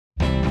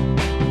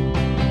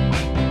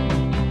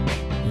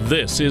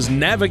This is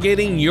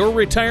Navigating Your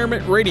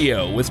Retirement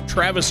Radio with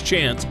Travis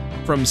Chance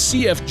from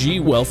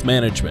CFG Wealth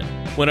Management.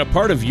 When a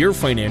part of your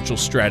financial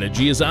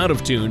strategy is out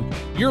of tune,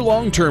 your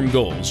long-term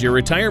goals, your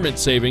retirement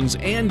savings,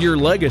 and your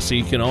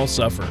legacy can all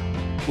suffer.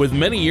 With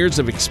many years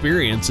of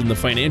experience in the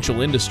financial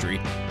industry,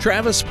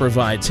 Travis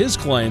provides his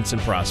clients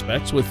and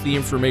prospects with the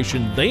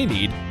information they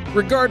need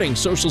regarding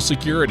Social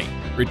Security,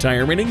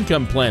 retirement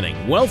income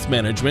planning, wealth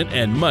management,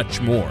 and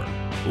much more.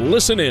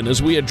 Listen in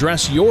as we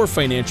address your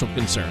financial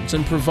concerns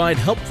and provide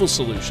helpful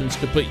solutions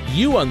to put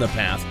you on the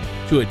path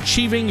to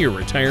achieving your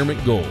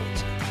retirement goals.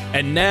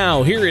 And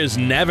now, here is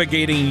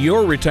Navigating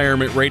Your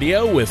Retirement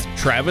Radio with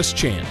Travis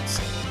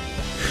Chance.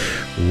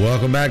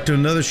 Welcome back to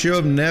another show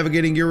of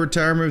Navigating Your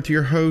Retirement with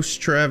your host,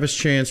 Travis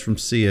Chance from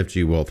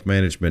CFG Wealth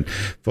Management.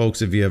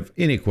 Folks, if you have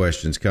any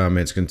questions,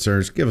 comments,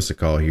 concerns, give us a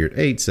call here at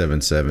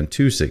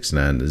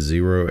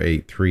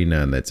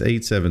 877-269-0839. That's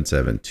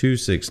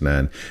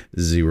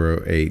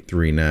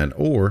 877-269-0839.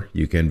 Or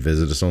you can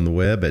visit us on the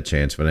web at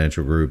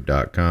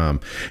chancefinancialgroup.com.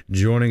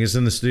 Joining us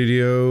in the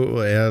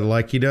studio,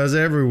 like he does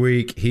every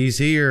week, he's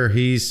here.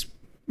 He's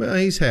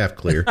half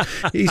clear.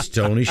 He's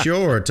Tony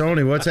Shore.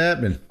 Tony, what's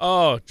happening?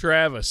 Oh,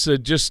 Travis,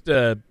 just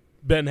been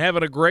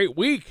having a great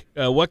week.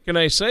 What can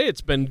I say?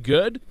 It's been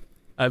good.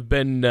 I've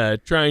been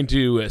trying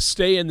to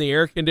stay in the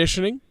air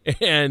conditioning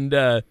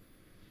and,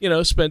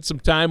 spent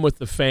some time with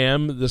the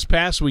fam. This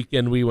past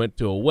weekend, we went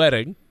to a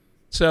wedding,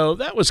 so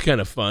that was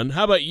kind of fun.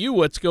 How about you?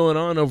 What's going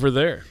on over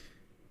there?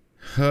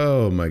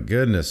 Oh, my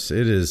goodness.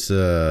 It is,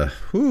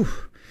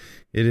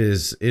 It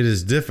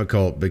is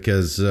difficult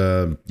because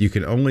you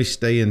can only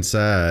stay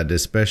inside,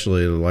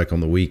 especially like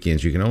on the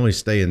weekends. You can only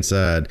stay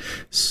inside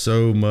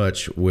so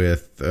much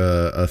with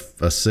a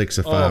 6,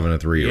 a 5, and a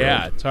 3-year-old.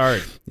 Yeah, it's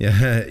hard.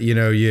 Yeah,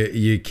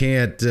 you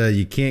can't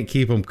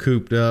keep them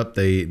cooped up.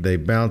 They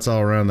bounce all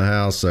around the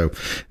house. So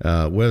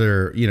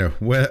whether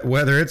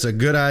it's a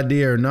good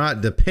idea or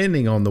not,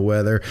 depending on the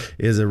weather,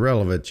 is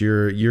irrelevant.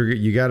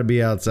 You got to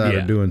be outside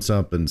or doing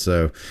something.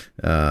 So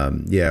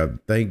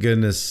thank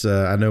goodness.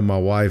 I know my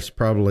wife's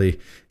probably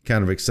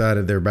kind of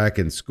excited they're back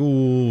in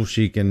school.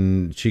 She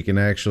can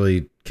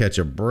actually catch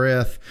a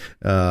breath.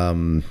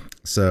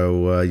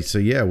 So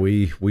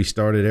we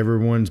started,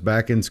 everyone's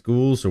back in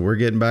school, so we're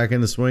getting back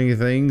in the swing of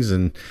things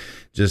and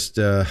just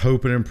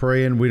hoping and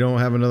praying we don't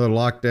have another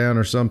lockdown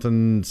or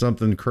something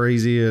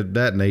crazy of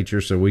that nature,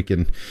 so we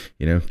can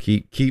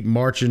keep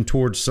marching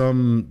towards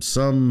some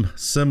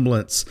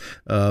semblance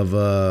of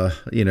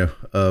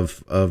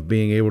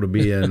being able to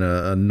be in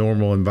a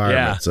normal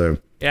environment.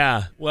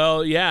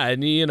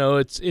 And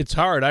it's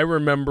hard. I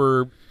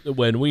remember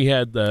when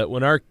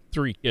when our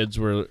 3 kids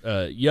were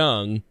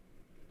young,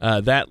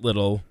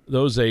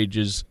 those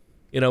ages,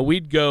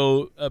 we'd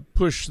go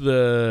push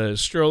the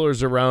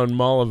strollers around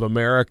Mall of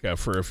America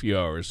for a few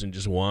hours and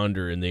just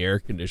wander in the air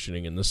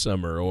conditioning in the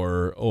summer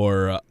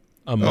or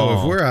a mall. Oh,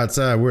 if we're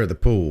outside, we're at the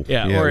pool.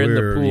 Or in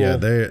the pool.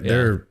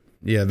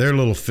 Yeah, they're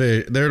little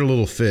fish. They're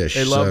little fish.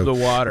 They love the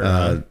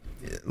water.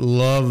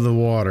 Love the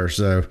water.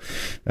 So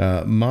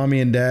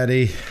mommy and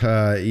daddy,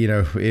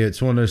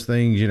 it's one of those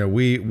things,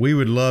 we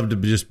would love to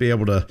just be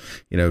able to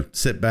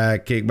sit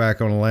back, kick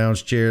back on a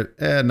lounge chair.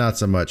 Not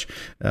so much.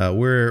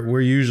 We're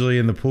usually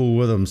in the pool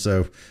with them,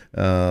 so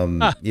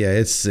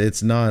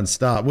it's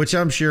nonstop, which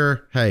I'm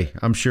sure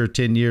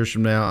 10 years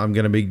from now I'm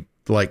gonna be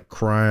like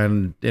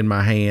crying in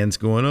my hands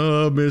going,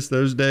 oh, I miss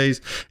those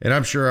days, and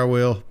I'm sure I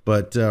will,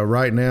 but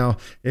right now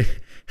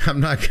I'm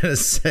not going to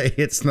say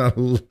it's not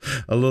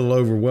a little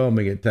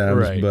overwhelming at times,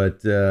 right. but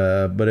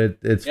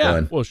it's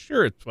fun. Well,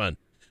 sure, it's fun.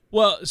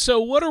 Well, so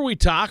what are we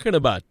talking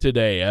about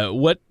today?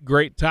 What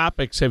great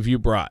topics have you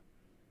brought?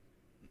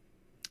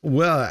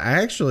 Well,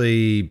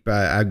 actually,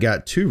 I've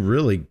got 2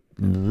 really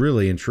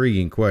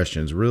intriguing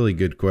questions, really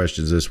good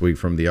questions this week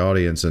from the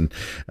audience. And,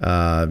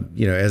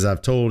 as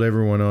I've told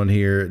everyone on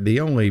here,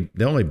 the only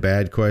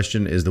bad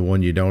question is the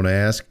one you don't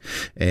ask.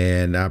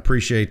 And I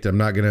appreciate, I'm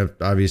not going to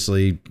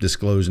obviously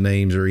disclose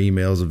names or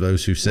emails of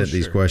those who sent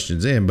these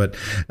questions in, but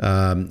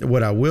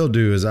what I will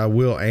do is I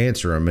will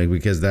answer them,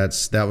 because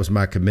that was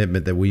my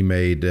commitment that we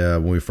made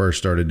when we first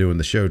started doing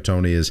the show,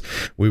 Tony, is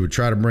we would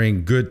try to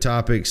bring good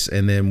topics.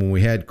 And then when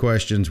we had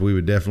questions, we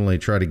would definitely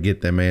try to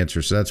get them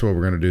answered. So that's what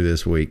we're going to do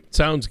this week.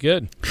 Sounds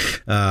good.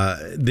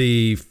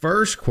 The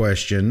first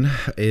question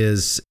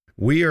is,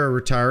 we are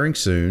retiring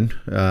soon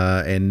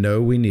and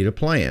know we need a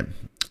plan.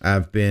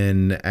 I've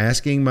been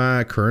asking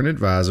my current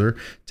advisor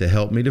to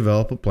help me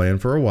develop a plan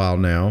for a while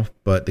now,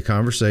 but the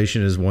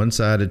conversation is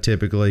one-sided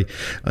typically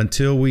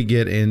until we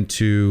get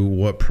into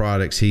what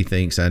products he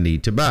thinks I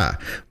need to buy.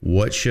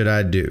 What should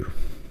I do?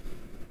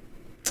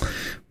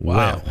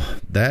 Wow. Well,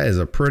 that's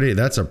a pretty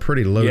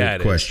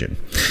loaded question.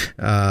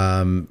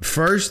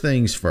 First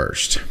things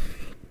first.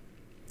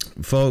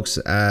 Folks,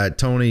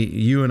 Tony,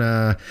 you and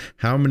I,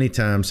 how many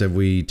times have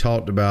we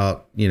talked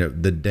about,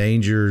 the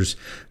dangers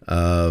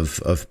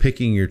of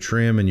picking your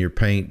trim and your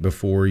paint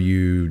before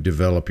you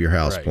develop your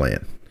house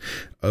plan?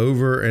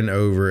 over and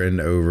over and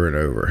over and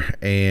over.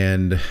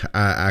 And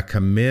I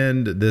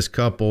commend this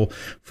couple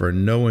for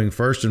knowing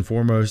first and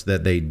foremost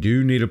that they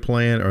do need a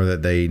plan, or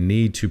that they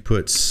need to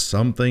put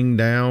something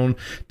down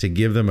to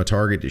give them a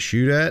target to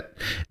shoot at.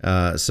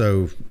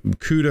 So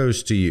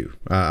kudos to you.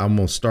 I'm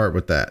going to start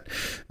with that.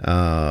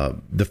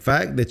 The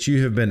fact that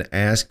you have been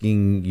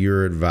asking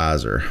your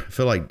advisor, I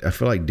feel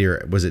like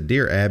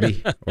Dear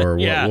Abby or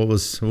Yeah. what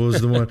was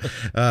the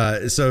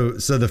one? So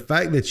the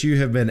fact that you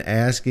have been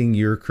asking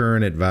your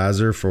current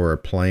advisor for a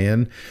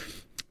plan,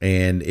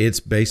 and it's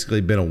basically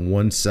been a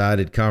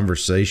one-sided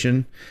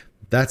conversation,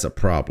 that's a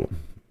problem.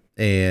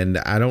 And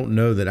I don't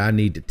know that I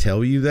need to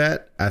tell you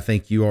that. I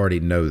think you already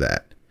know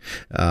that.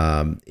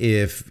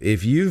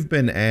 If you've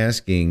been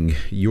asking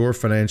your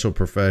financial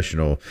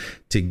professional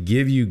to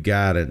give you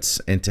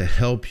guidance and to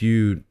help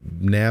you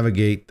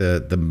navigate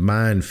the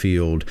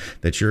minefield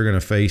that you're going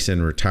to face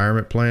in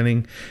retirement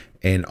planning,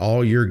 and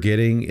all you're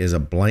getting is a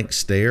blank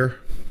stare,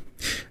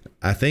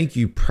 I think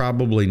you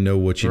probably know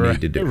what you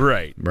need to do.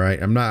 Right.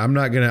 I'm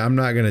not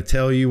gonna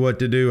tell you what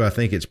to do. I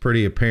think it's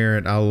pretty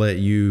apparent. I'll let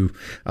you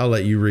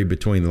read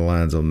between the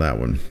lines on that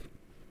one.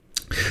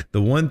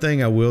 The one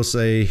thing I will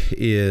say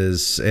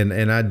is,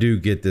 and I do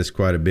get this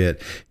quite a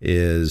bit,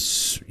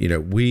 is,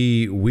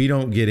 we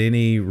don't get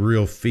any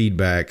real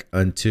feedback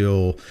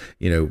until,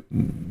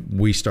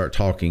 we start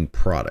talking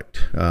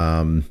product.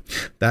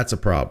 That's a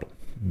problem,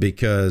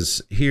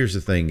 because here's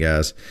the thing,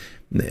 guys.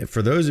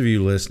 For those of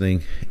you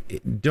listening,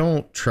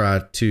 don't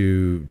try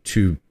to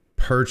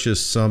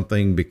purchase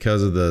something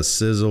because of the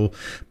sizzle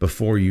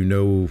before you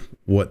know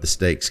what the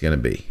stake's going to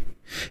be.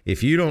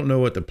 If you don't know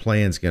what the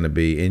plan's going to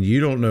be, and you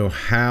don't know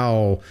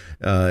how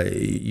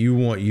you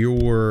want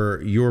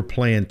your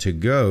plan to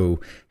go,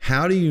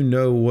 how do you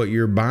know what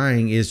you're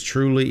buying is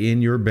truly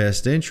in your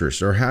best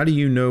interest? Or how do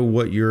you know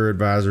what your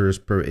advisor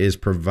is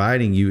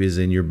providing you is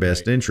in your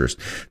best interest?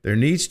 There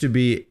needs to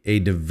be a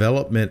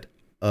development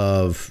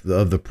of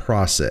the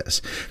process.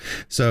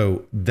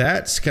 So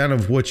that's kind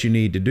of what you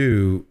need to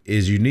do,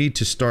 is you need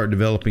to start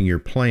developing your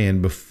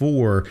plan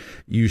before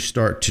you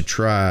start to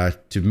try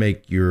to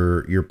make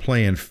your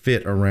plan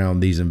fit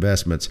around these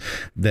investments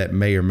that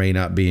may or may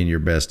not be in your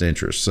best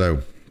interest.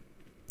 So,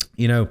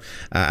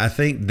 I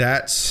think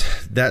that's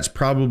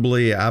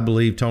probably, I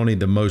believe, Tony,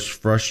 the most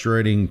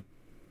frustrating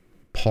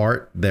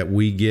part that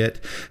we get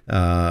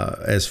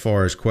as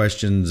far as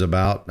questions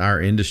about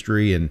our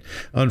industry. And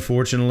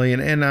unfortunately,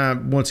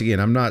 and once again,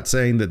 I'm not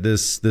saying that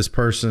this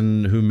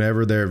person,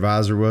 whomever their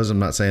advisor was, I'm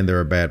not saying they're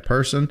a bad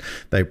person.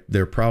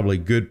 They're probably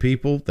good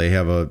people. They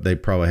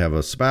probably have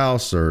a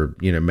spouse, or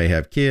may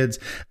have kids.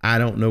 I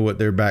don't know what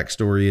their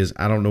backstory is.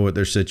 I don't know what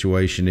their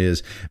situation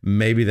is.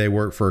 Maybe they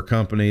work for a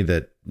company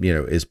that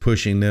is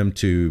pushing them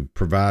to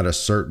provide a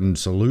certain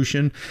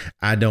solution.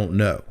 I don't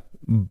know.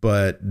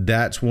 But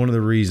that's one of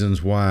the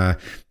reasons why,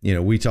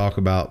 we talk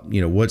about,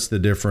 what's the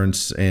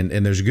difference,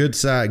 and there's good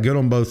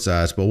on both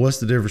sides, but what's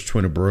the difference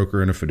between a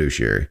broker and a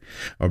fiduciary?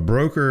 A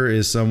broker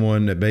is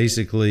someone that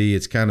basically,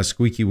 it's kind of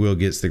squeaky wheel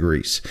gets the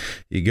grease.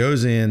 He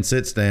goes in,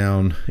 sits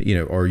down,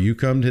 or you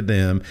come to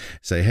them,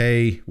 say,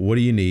 hey, what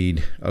do you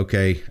need?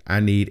 Okay, I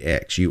need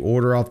X. You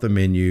order off the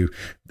menu,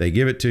 they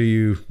give it to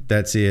you.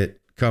 That's it.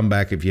 Come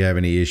back if you have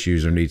any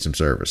issues or need some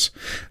service.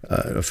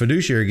 A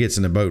fiduciary gets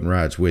in the boat and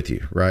rides with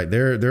you, right?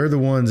 They're the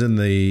ones in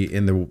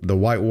the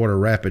Whitewater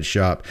Rapid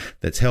shop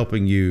that's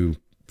helping you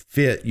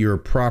get your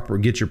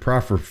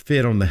proper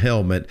fit on the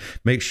helmet,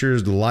 make sure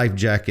the life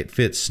jacket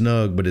fits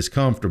snug but is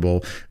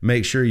comfortable,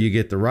 make sure you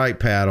get the right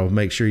paddle,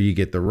 make sure you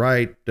get the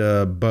right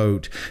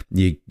boat.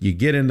 You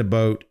get in the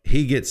boat,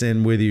 he gets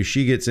in with you,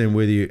 she gets in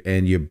with you,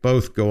 and you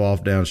both go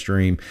off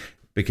downstream,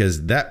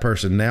 because that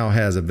person now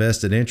has a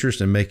vested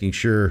interest in making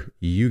sure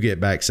you get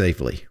back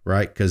safely,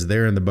 right? Because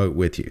they're in the boat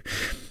with you.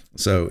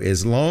 So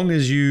as long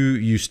as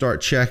you start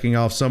checking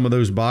off some of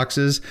those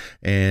boxes,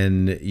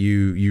 and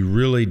you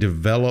really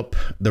develop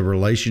the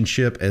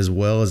relationship as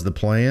well as the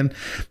plan,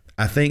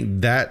 I think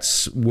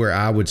that's where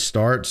I would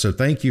start. So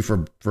thank you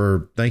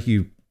thank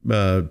you,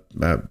 Mr.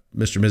 and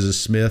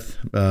Mrs. Smith,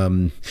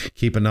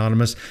 keep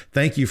anonymous.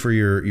 Thank you for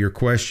your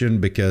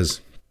question, because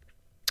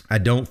I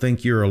don't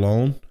think you're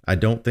alone. I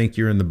don't think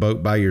you're in the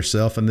boat by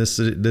yourself in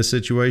this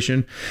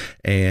situation,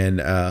 and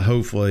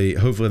hopefully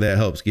that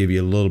helps give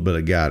you a little bit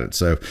of guidance.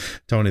 So,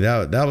 Tony,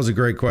 that was a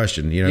great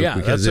question.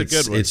 Because that's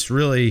a good one. It's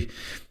really,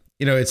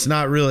 it's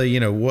not really,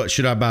 what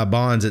should I buy,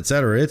 bonds, et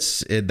cetera.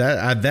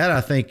 That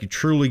I think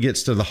truly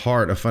gets to the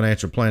heart of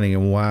financial planning,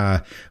 and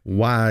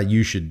why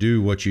you should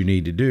do what you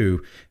need to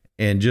do.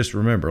 And just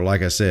remember,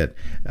 like I said,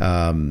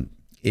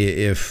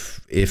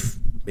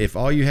 if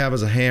all you have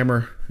is a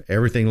hammer,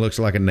 everything looks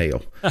like a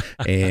nail.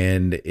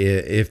 And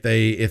if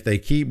they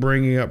keep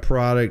bringing up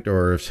product,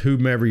 or if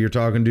whomever you're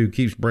talking to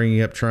keeps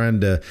bringing up trying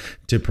to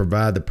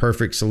provide the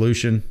perfect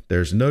solution,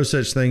 there's no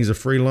such thing as a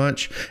free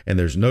lunch, and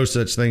there's no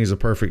such thing as a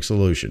perfect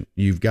solution.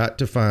 You've got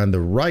to find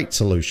the right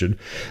solution,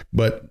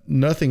 but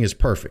nothing is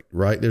perfect,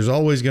 right? There's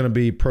always going to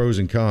be pros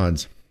and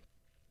cons.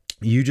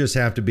 You just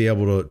have to be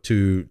able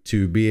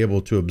to be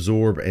able to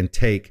absorb and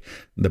take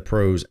the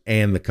pros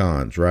and the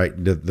cons, right?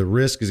 The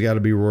risk has got to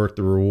be worth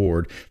the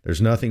reward.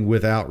 There's nothing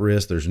without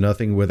risk. There's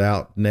nothing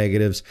without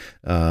negatives.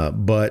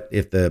 But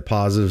if the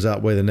positives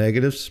outweigh the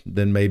negatives,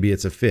 then maybe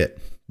it's a fit,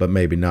 but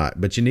maybe not.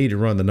 But you need to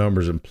run the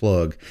numbers and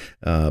plug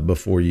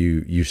before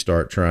you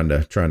start trying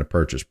to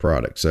purchase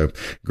products. So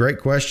great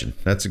question.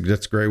 That's a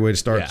great way to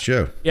start the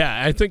show.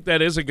 Yeah, I think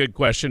that is a good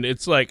question.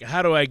 It's like,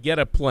 how do I get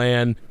a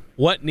plan?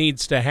 What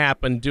needs to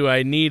happen? Do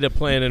I need a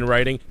plan in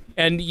writing?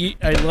 And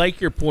I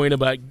like your point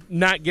about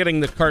not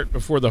getting the cart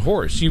before the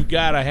horse. You've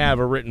got to have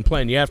a written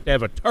plan. You have to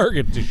have a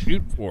target to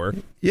shoot for.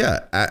 Yeah,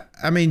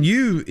 I mean,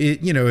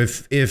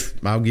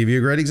 if I'll give you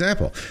a great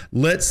example.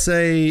 Let's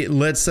say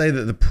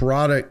that the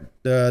product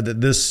that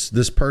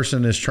this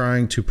person is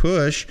trying to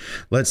push,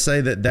 let's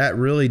say that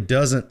really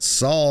doesn't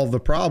solve the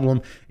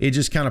problem. It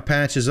just kind of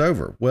patches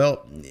over.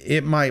 Well,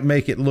 it might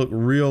make it look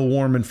real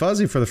warm and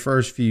fuzzy for the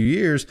first few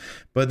years,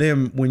 but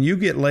then when you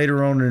get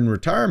later on in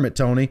retirement,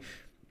 Tony,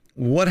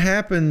 what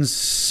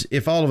happens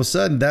if all of a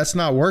sudden that's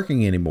not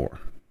working anymore?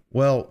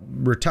 Well,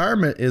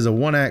 retirement is a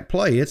one-act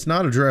play. It's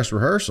not a dress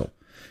rehearsal.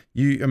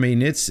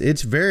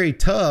 It's very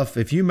tough.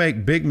 If you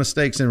make big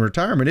mistakes in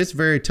retirement, it's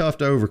very tough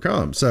to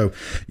overcome. So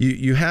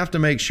you have to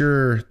make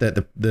sure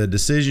that the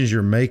decisions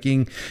you're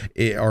making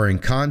are in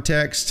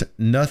context.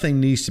 Nothing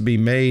needs to be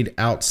made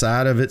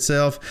outside of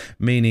itself,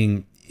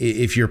 meaning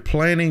if you're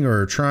planning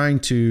or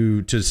trying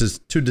to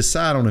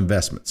decide on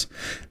investments,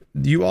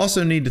 you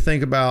also need to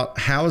think about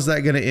how is that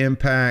going to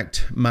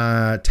impact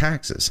my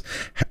taxes?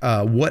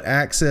 What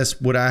access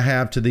would I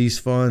have to these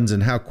funds,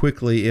 and how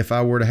quickly if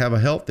I were to have a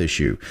health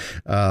issue?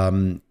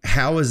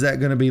 How is that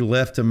going to be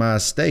left to my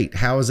estate?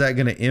 How is that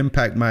going to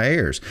impact my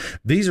heirs?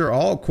 These are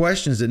all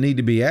questions that need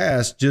to be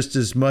asked just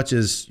as much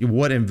as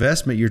what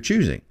investment you're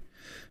choosing.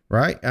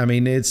 Right? I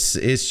mean, it's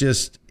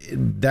just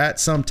that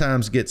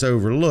sometimes gets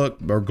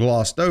overlooked or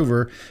glossed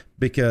over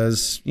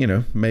because,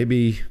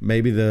 maybe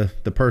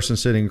the person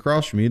sitting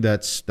across from you,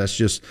 that's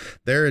just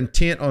their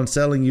intent on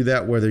selling you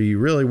that, whether you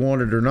really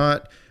want it or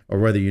not, or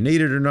whether you need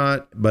it or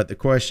not. But the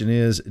question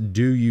is,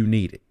 do you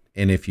need it?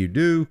 And if you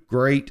do,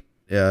 great.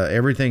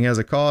 Everything has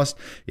a cost.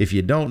 If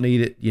you don't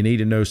need it, you need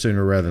to know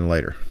sooner rather than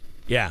later.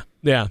 Yeah,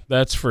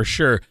 that's for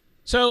sure.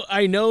 So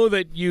I know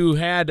that you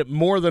had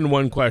more than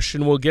one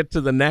question. We'll get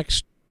to the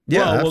next.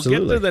 Yeah, we'll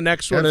get to the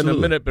next one in a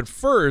minute. But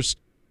first,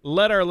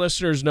 let our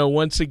listeners know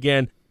once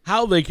again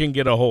how they can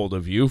get a hold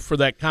of you for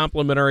that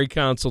complimentary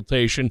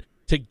consultation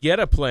to get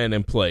a plan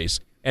in place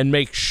and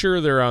make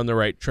sure they're on the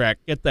right track.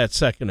 Get that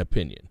second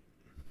opinion.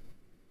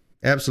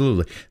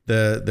 Absolutely.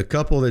 The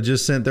couple that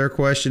just sent their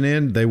question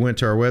in, they went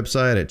to our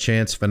website at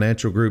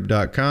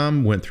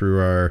chancefinancialgroup.com, went through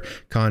our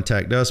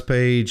contact us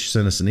page,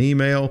 sent us an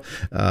email,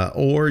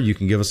 or you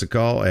can give us a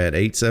call at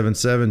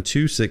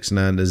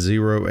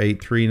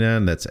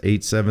 877-269-0839. That's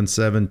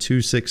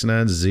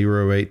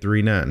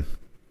 877-269-0839.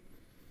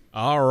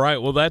 All right.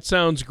 Well, that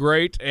sounds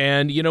great.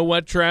 And you know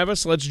what,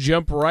 Travis? Let's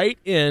jump right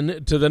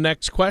in to the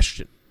next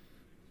question.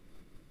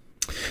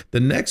 The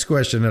next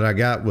question that I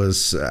got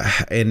was,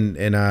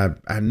 and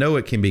I know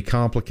it can be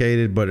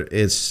complicated, but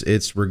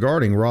it's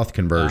regarding Roth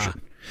conversion.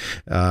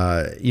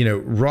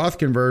 Roth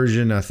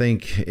conversion, I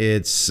think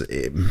it's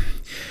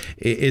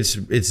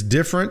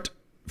different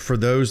for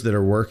those that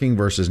are working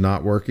versus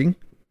not working.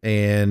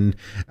 And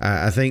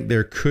I think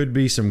there could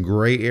be some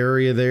gray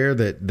area there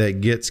that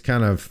gets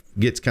kind of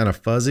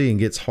fuzzy and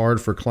gets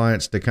hard for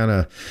clients to kind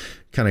of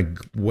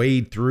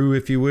wade through,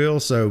 if you will.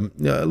 So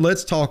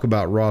let's talk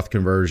about Roth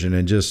conversion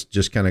and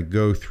just kind of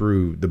go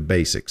through the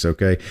basics.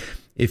 Okay.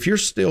 If you're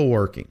still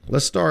working,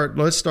 let's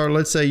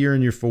say you're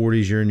in your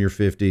 40s, you're in your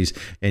 50s,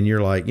 and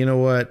you're like, you know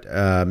what,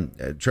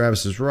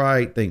 Travis is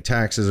right. Think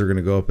taxes are going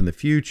to go up in the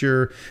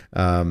future.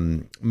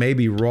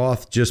 Maybe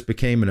Roth just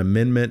became an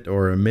amendment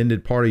or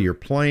amended part of your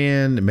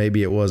plan.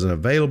 Maybe it wasn't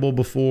available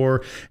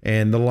before,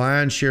 and the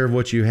lion's share of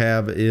what you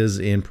have is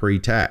in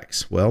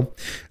pre-tax. Well,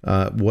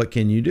 what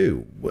can you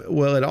do?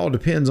 Well, it all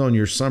depends on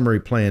your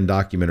summary plan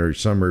document or your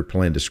summary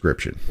plan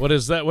description. What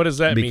does that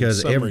mean,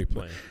 summary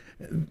plan?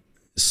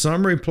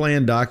 Summary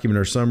plan document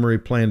or summary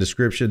plan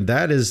description,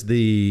 that is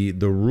the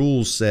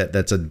rule set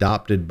that's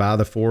adopted by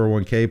the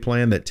 401k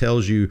plan that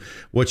tells you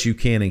what you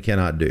can and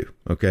cannot do.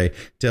 Okay.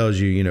 Tells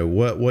you,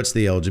 what's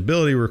the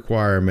eligibility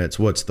requirements,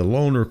 what's the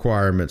loan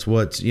requirements,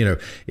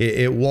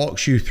 it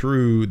walks you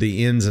through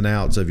the ins and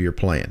outs of your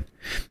plan.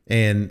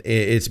 And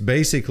it's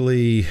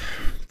basically,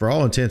 for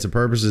all intents and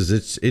purposes,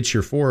 it's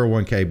your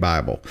 401k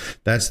Bible.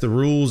 That's the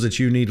rules that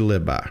you need to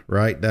live by,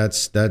 right?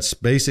 That's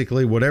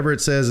basically whatever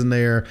it says in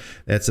there.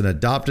 That's an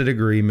adopted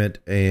agreement,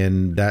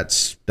 and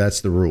that's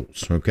the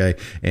rules, okay?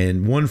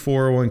 And one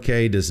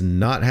 401k does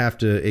not have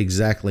to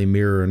exactly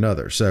mirror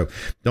another. So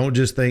don't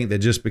just think that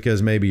just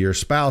because maybe your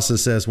spouse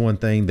says one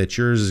thing that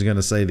yours is going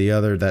to say the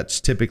other. That's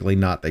typically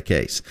not the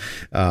case.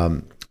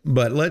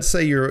 But let's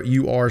say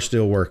you are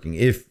still working.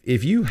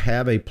 If you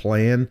have a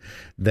plan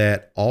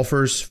that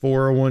offers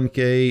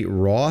 401k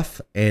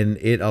Roth and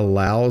it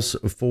allows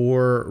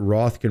for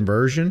Roth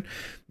conversion,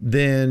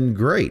 then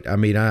great. I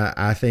mean,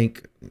 I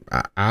think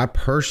I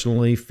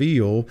personally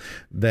feel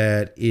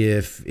that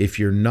if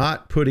you're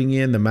not putting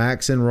in the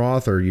max in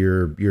Roth, or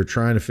you're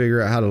trying to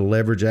figure out how to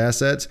leverage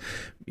assets,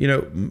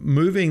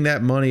 moving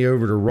that money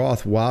over to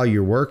Roth while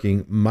you're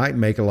working might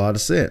make a lot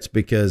of sense,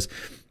 because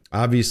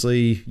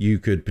obviously you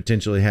could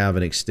potentially have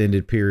an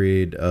extended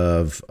period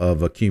of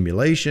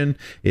accumulation.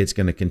 It's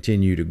going to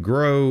continue to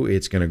grow.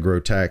 It's going to grow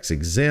tax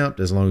exempt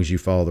as long as you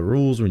follow the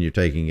rules when you're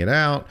taking it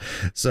out.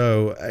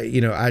 So,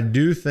 I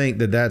do think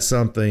that that's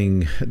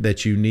something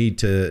that you need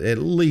to at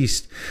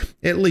least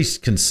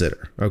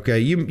consider. Okay.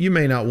 You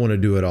may not want to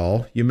do it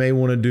all. You may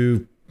want to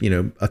do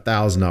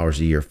 $1,000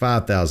 a year,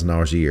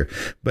 $5,000 a year,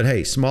 but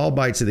hey, small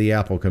bites of the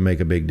apple can make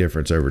a big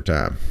difference over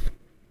time.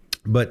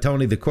 But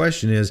Tony, the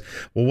question is,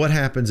 well, what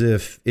happens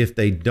if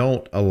they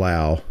don't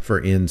allow for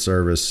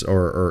in-service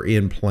or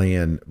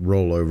in-plan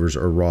rollovers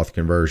or Roth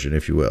conversion,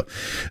 if you will?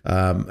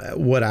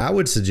 What I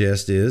would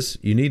suggest is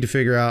you need to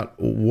figure out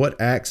what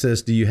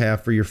access do you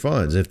have for your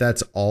funds. If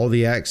that's all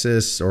the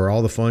access or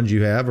all the funds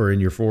you have are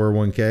in your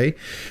 401k,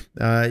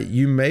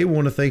 you may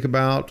want to think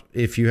about,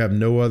 if you have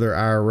no other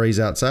IRAs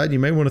outside, you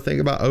may want to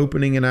think about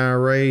opening an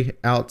IRA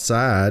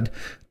outside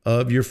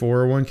of your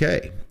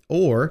 401k.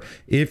 Or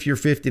if you're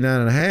 59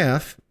 and a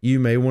half, you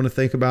may want to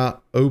think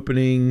about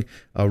opening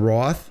a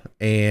Roth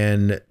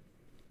and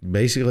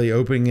basically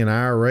opening an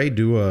IRA,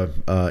 do a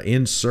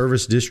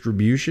in-service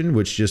distribution,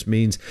 which just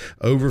means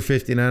over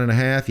 59 and a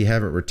half, you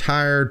haven't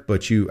retired,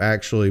 but you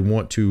actually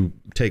want to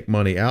take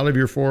money out of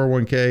your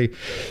 401k.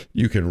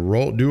 You can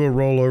do a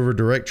rollover,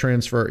 direct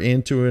transfer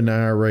into an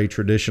IRA,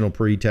 traditional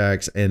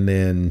pre-tax, and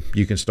then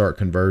you can start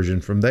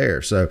conversion from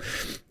there. So,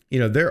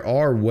 there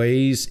are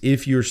ways,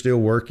 if you're still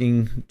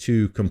working,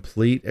 to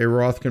complete a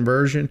Roth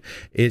conversion.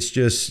 It's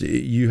just,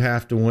 you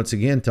have to, once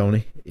again,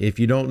 Tony, if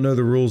you don't know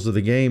the rules of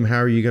the game, how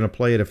are you going to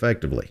play it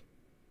effectively?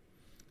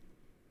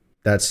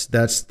 That's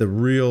the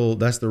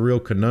real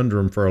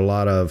conundrum for a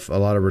lot of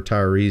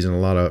retirees and a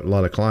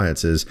lot of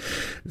clients. Is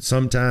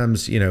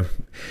sometimes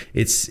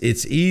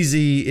it's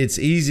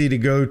easy to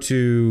go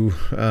to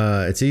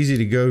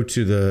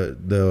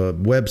the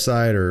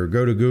website or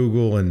go to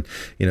Google and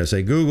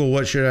say, Google,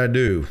 what should I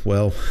do?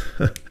 Well,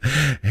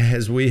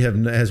 as we have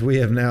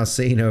now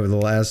seen over the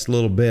last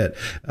little bit,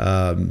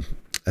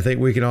 I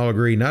think we can all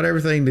agree not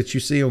everything that you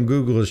see on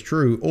Google is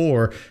true,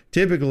 or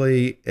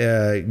typically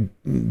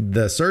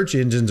the search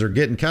engines are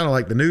getting kind of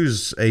like the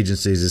news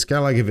agencies. It's kind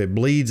of like if it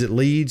bleeds, it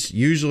leads.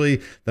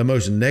 Usually the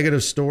most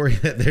negative story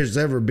that there's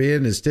ever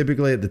been is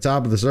typically at the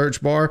top of the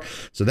search bar.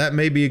 So that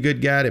may be a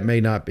good guide. It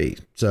may not be.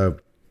 So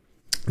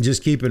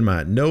just keep in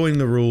mind, knowing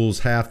the rules,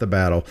 half the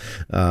battle.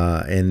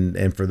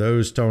 And for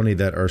those, Tony,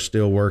 that are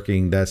still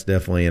working, that's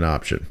definitely an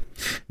option.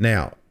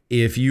 Now,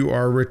 if you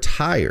are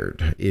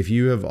retired, if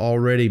you have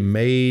already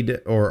made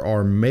or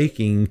are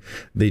making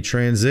the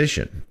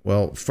transition,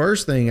 well,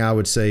 first thing I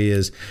would say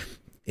is,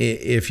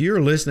 if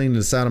you're listening to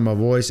the sound of my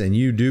voice and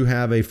you do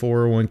have a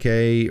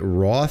 401k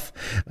Roth,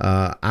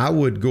 I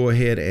would go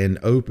ahead and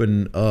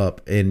open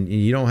up, and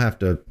you don't have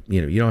to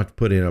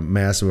put in a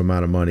massive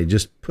amount of money.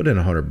 Just put in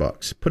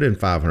 $100, put in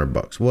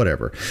 $500,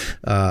 whatever.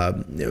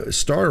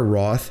 Start a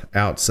Roth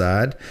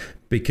outside.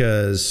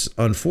 Because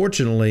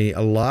unfortunately,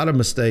 a lot of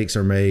mistakes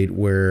are made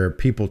where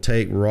people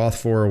take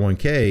Roth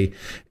 401k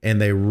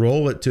and they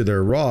roll it to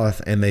their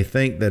Roth, and they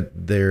think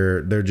that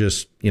they're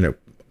just,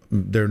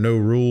 there are no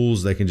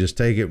rules. They can just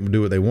take it and do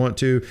what they want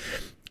to.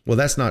 Well,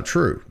 that's not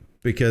true.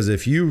 Because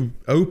if you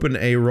open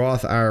a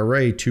Roth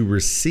IRA to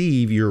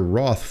receive your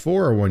Roth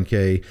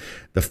 401k,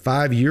 the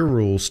 5-year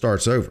rule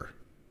starts over.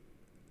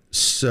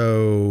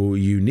 So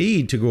you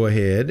need to go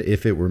ahead,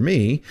 if it were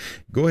me,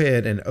 go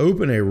ahead and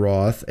open a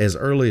Roth as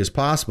early as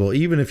possible,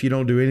 even if you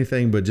don't do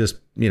anything but just,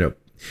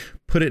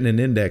 put it in an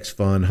index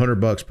fund,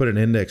 $100, put it in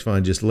an index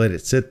fund, just let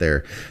it sit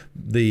there.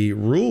 The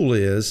rule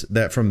is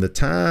that from the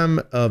time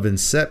of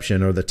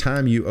inception, or the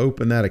time you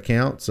open that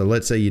account, so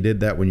let's say you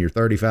did that when you're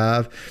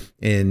 35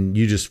 and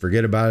you just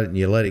forget about it and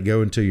you let it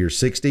go until you're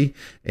 60,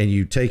 and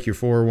you take your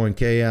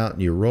 401k out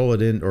and you roll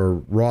it in, or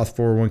Roth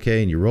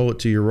 401k, and you roll it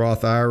to your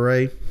Roth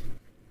IRA.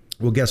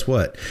 Well, guess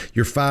what?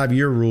 Your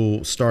 5-year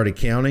rule started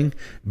counting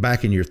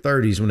back in your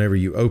 30s whenever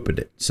you opened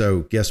it.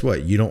 So guess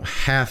what? You don't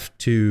have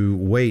to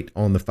wait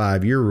on the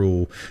 5-year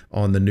rule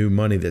on the new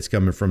money that's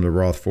coming from the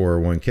Roth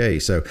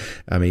 401k. So,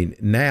 I mean,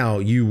 now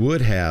you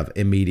would have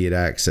immediate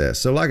access.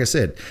 So like I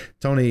said,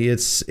 Tony,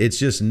 it's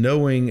just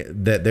knowing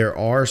that there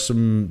are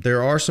some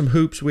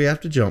hoops we have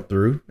to jump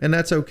through, and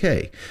that's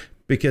okay.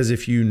 Because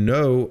if you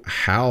know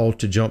how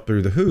to jump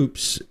through the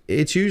hoops,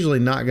 it's usually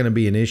not going to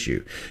be an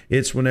issue.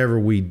 It's whenever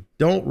we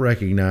don't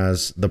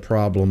recognize the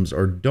problems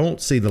or don't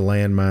see the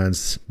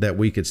landmines that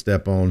we could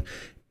step on,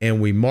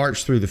 and we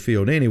march through the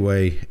field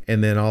anyway,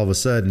 and then all of a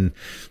sudden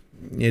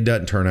it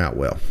doesn't turn out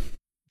well.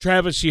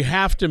 Travis, you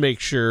have to make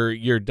sure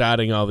you're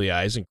dotting all the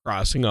I's and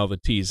crossing all the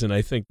T's, and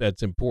I think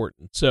that's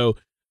important. So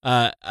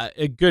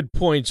good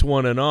points,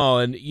 one and all.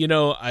 And,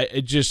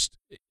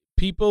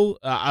 people,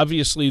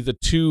 obviously the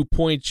 2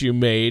 points you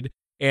made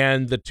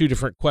and the 2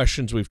 different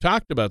questions we've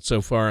talked about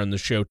so far on the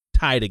show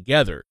tie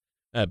together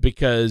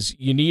because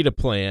you need a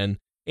plan.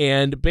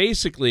 And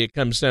basically it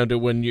comes down to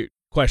when you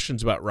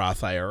questions about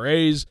Roth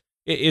IRAs,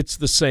 it's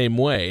the same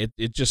way.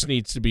 It just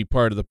needs to be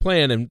part of the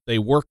plan, and they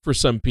work for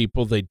some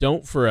people, they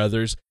don't for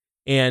others.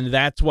 And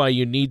that's why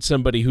you need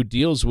somebody who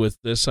deals with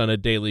this on a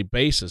daily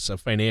basis, a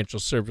financial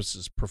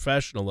services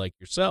professional like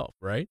yourself,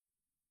 right?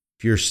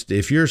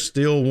 If you're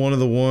still one of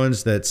the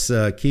ones that's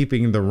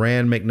keeping the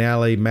Rand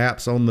McNally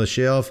maps on the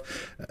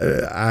shelf,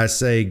 I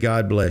say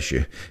God bless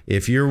you.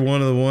 If you're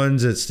one of the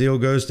ones that still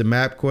goes to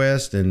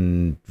MapQuest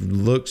and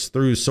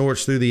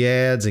sorts through the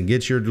ads and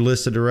gets your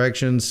list of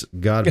directions,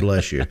 God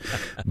bless you.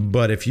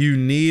 But if you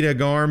need a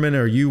Garmin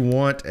or you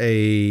want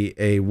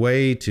a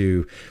way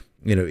to,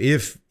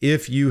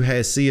 if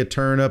you see a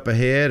turn up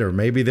ahead or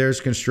maybe there's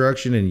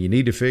construction and you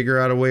need to figure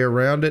out a way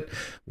around it,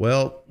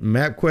 well,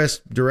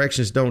 MapQuest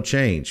directions don't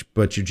change,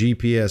 but your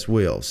GPS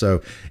will.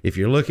 So if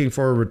you're looking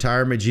for a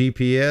retirement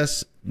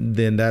GPS,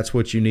 then that's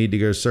what you need to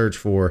go search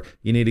for.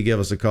 You need to give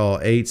us a call,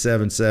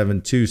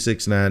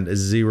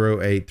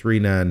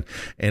 877-269-0839,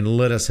 and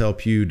let us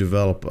help you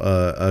develop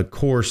a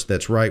course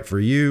that's right for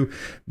you,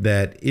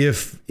 that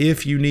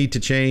if you need to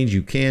change,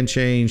 you can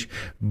change,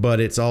 but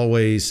it's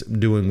always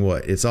doing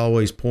what? It's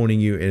always pointing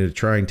you and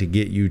trying to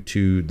get you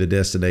to the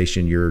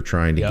destination you're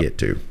trying to get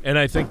to. And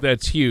I think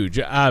that's huge,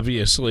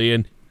 obviously.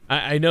 And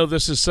I know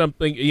this is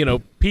something,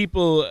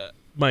 people,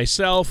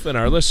 myself and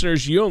our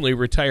listeners, you only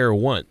retire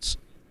once.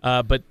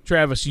 But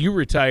Travis, you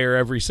retire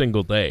every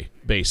single day,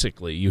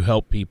 basically. You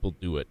help people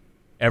do it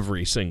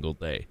every single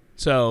day.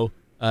 So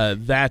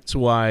that's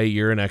why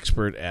you're an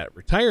expert at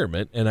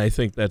retirement, and I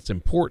think that's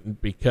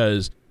important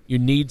because you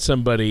need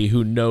somebody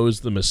who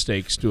knows the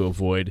mistakes to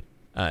avoid,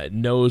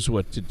 knows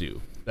what to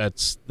do.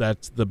 That's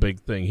the big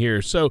thing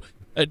here. So,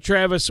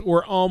 Travis,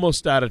 we're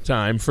almost out of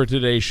time for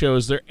today's show.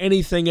 Is there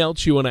anything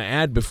else you want to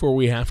add before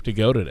we have to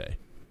go today?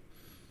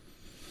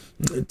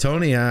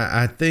 Tony,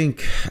 I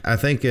think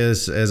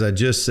as I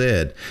just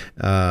said,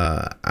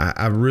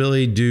 I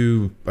really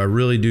do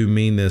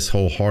mean this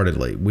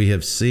wholeheartedly. We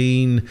have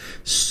seen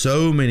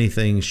so many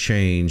things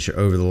change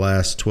over the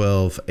last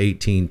 12,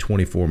 18,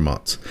 24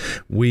 months.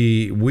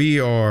 We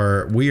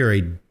are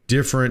in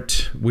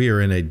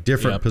a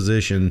different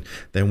position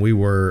than we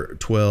were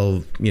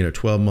 12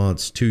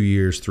 months, 2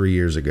 years, 3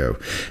 years ago.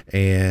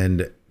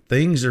 And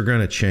things are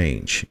going to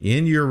change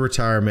in your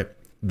retirement.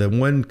 The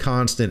one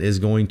constant is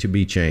going to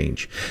be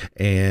change,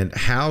 and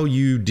how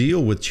you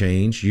deal with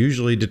change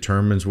usually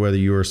determines whether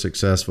you are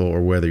successful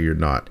or whether you're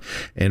not.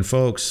 And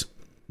folks,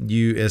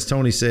 as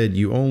Tony said,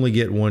 you only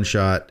get one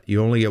shot.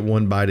 You only get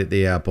one bite at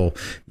the apple.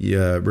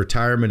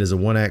 Retirement is a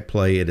one-act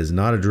play. It is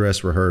not a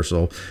dress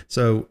rehearsal.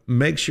 So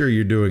make sure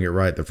you're doing it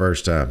right the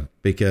first time,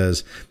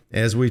 because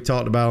as we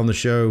talked about on the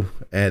show,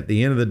 at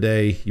the end of the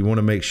day, you want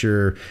to make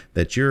sure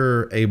that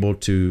you're able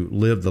to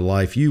live the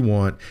life you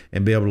want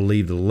and be able to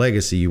leave the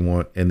legacy you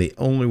want. And the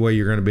only way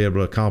you're going to be able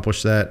to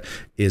accomplish that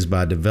is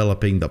by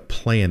developing the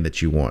plan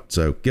that you want.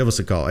 So give us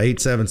a call,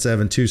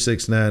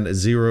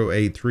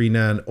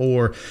 877-269-0839,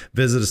 or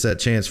visit us at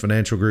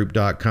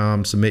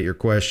chancefinancialgroup.com. Submit your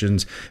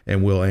questions,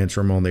 and we'll answer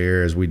them on the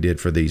air as we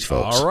did for these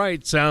folks. All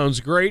right,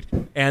 sounds great.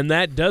 And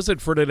that does it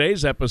for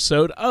today's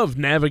episode of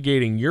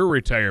Navigating Your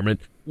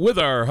Retirement with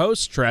our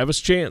host, Travis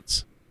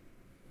Chance.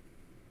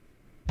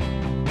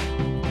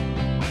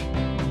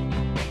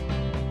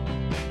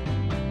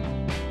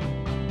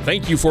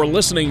 Thank you for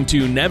listening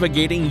to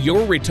Navigating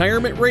Your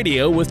Retirement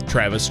Radio with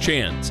Travis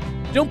Chance.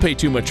 Don't pay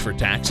too much for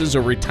taxes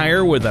or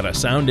retire without a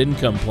sound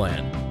income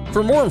plan.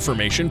 For more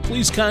information,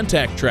 please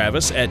contact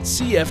Travis at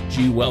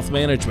CFG Wealth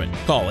Management.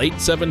 Call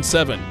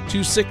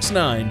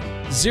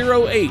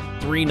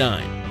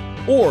 877-269-0839.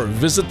 Or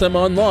visit them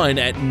online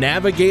at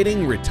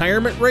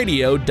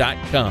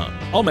navigatingretirementradio.com.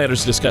 All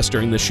matters discussed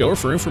during this show are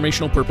for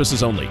informational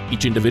purposes only.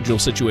 Each individual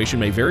situation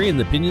may vary, and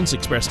the opinions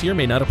expressed here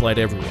may not apply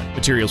to everyone.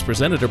 Materials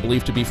presented are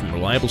believed to be from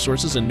reliable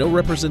sources, and no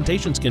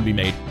representations can be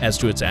made as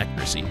to its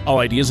accuracy. All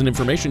ideas and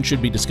information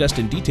should be discussed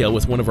in detail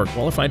with one of our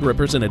qualified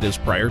representatives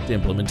prior to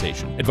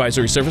implementation.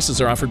 Advisory services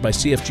are offered by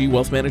CFG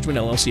Wealth Management,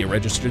 LLC, a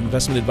registered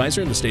investment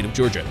advisor in the state of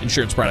Georgia.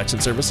 Insurance products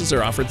and services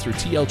are offered through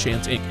TL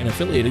Chance, Inc., an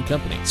affiliated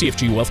company.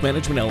 CFG Wealth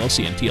Management,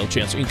 LLC, and TL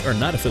Chance, Inc. are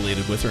not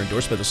affiliated with or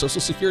endorsed by the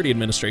Social Security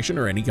Administration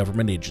or any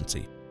government agency.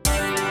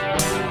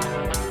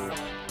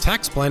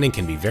 Tax planning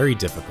can be very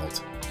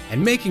difficult,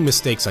 and making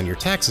mistakes on your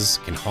taxes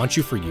can haunt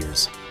you for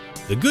years.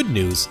 The good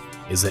news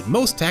is that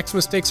most tax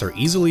mistakes are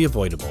easily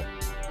avoidable.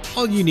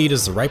 All you need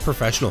is the right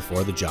professional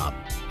for the job.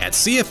 At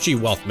CFG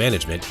Wealth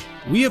Management,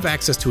 we have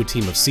access to a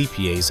team of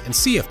CPAs and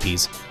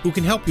CFPs who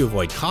can help you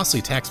avoid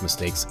costly tax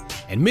mistakes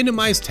and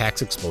minimize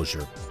tax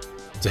exposure.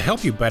 To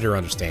help you better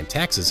understand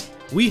taxes,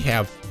 we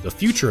have The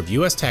Future of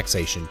U.S.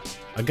 Taxation,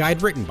 a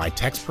guide written by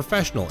tax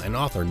professional and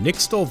author Nick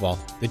Stovall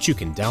that you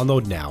can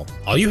download now.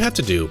 All you have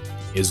to do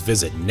is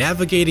visit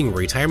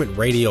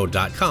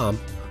navigatingretirementradio.com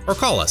or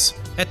call us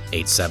at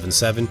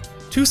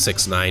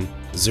 877-269-0839.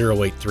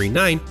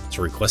 0839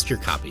 to request your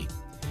copy.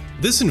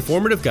 This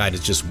informative guide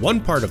is just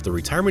one part of the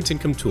Retirement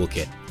Income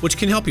Toolkit, which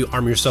can help you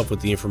arm yourself with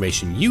the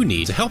information you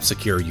need to help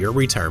secure your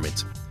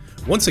retirement.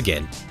 Once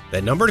again,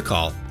 that number to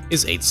call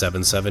is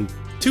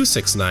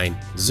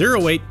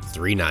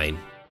 877-269-0839.